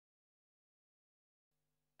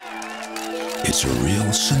It's a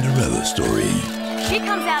real Cinderella story. She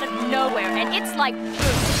comes out of nowhere, and it's like boom.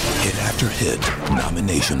 Hit after hit,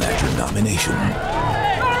 nomination after nomination.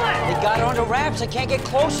 They got her under wraps. I can't get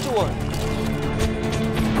close to her.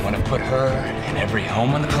 I want to put her in every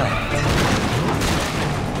home on the planet.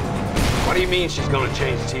 What do you mean she's gonna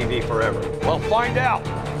change TV forever? Well, find out.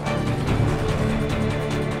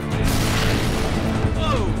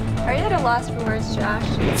 Are you at a loss for words, Josh?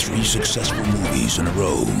 3 successful movies in a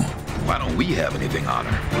row. Why don't we have anything on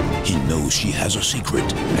her? He knows she has a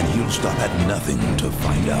secret, and he'll stop at nothing to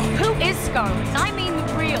find out. Who is Scarlet? I mean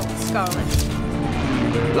the real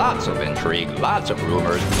Scarlet. Lots of intrigue, lots of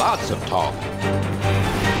rumors, lots of talk.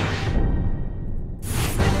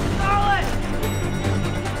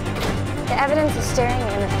 The evidence is staring you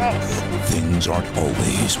in the face. Things aren't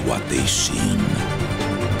always what they seem.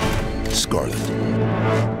 Scarlet,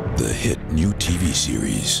 the hit new TV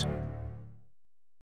series.